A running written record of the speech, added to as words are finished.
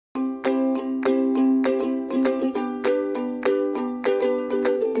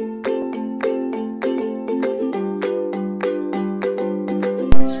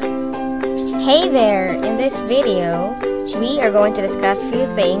Hey there! In this video, we are going to discuss a few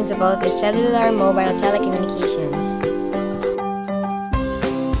things about the cellular mobile telecommunications.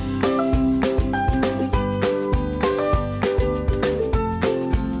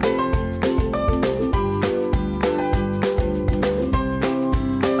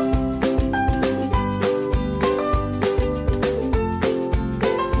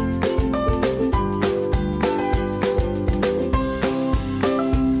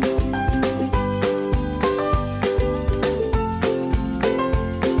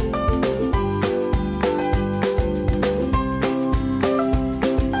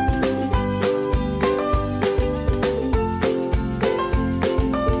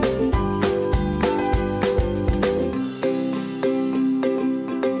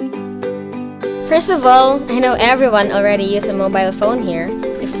 First of all, I know everyone already uses a mobile phone here.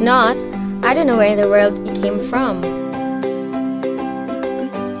 If not, I don't know where in the world you came from.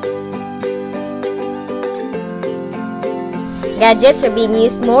 Gadgets are being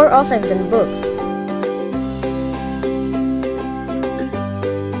used more often than books.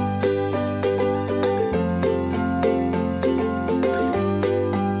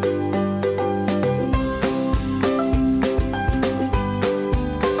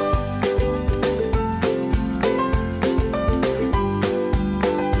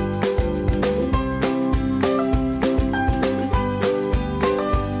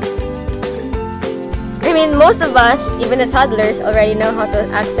 Most of us, even the toddlers, already know how to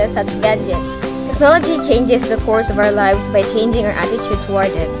access such gadgets. Technology changes the course of our lives by changing our attitude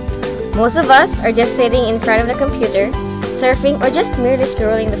toward it. Most of us are just sitting in front of the computer, surfing, or just merely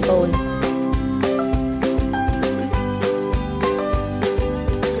scrolling the phone.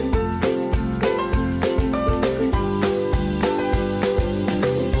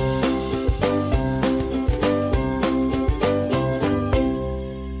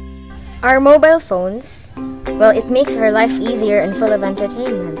 Our mobile phones, well, it makes our life easier and full of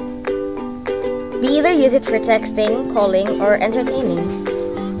entertainment. We either use it for texting, calling, or entertaining.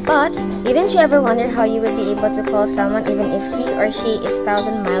 But, didn't you ever wonder how you would be able to call someone even if he or she is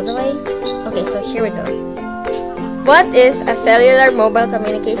 1,000 miles away? Okay, so here we go. What is a cellular mobile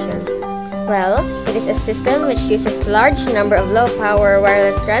communication? Well, it is a system which uses large number of low-power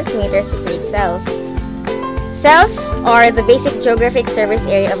wireless transmitters to create cells. Cells are the basic geographic service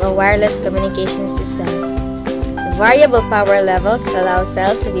area of a wireless communication system. Variable power levels allow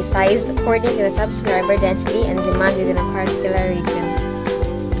cells to be sized according to the subscriber density and demand within a particular region.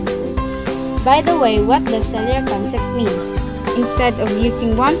 By the way, what the cellular concept means? Instead of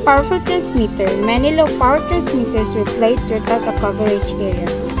using one powerful transmitter, many low-power transmitters replace total coverage area.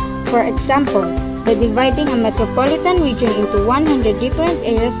 For example, by dividing a metropolitan region into 100 different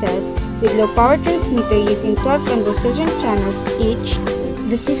area cells with low-power transmitter using 12 conversation channels each,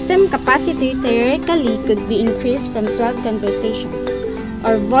 the system capacity theoretically could be increased from 12 conversations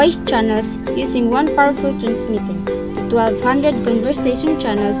or voice channels using one powerful transmitter to 1200 conversation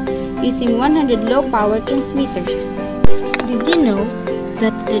channels using 100 low-power transmitters. Did you know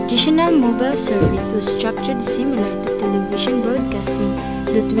that traditional mobile service was structured similar to television broadcasting,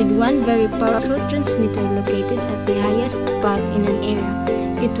 that with one very powerful transmitter located at the highest spot in an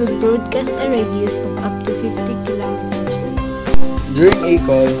area, it would broadcast a radius of up to 50 kilometers. During a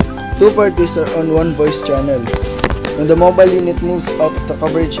call, two parties are on one voice channel. When the mobile unit moves out of the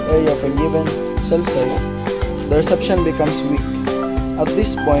coverage area of a given cell site, the reception becomes weak. At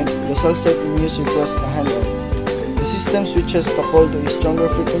this point, the cell site in use requests a handoff. The system switches the call to a stronger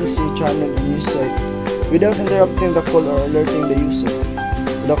frequency channel in use site without interrupting the call or alerting the user.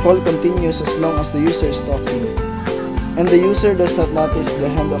 The call continues as long as the user is talking, and the user does not notice the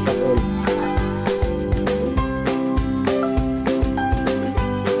handoff at all.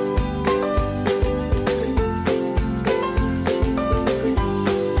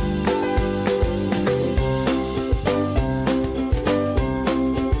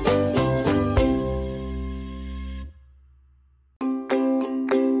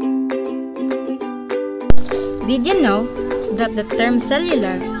 Did you know that the term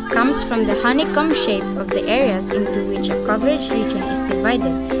cellular comes from the honeycomb shape of the areas into which a coverage region is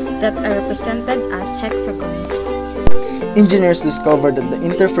divided that are represented as hexagons? Engineers discovered that the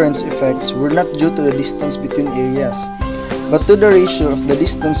interference effects were not due to the distance between areas, but to the ratio of the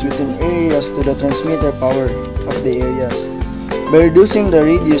distance between areas to the transmitter power of the areas. By reducing the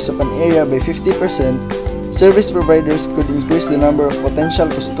radius of an area by 50%, service providers could increase the number of potential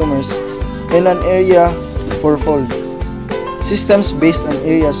customers in an area fourfold. Systems based on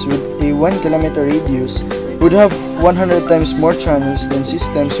areas with a 1 kilometer radius would have 100 times more channels than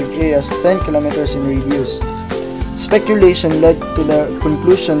systems with areas 10 kilometers in radius. Speculation led to the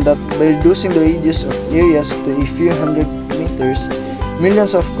conclusion that by reducing the radius of areas to a few hundred meters,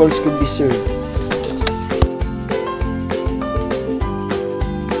 millions of calls could be served.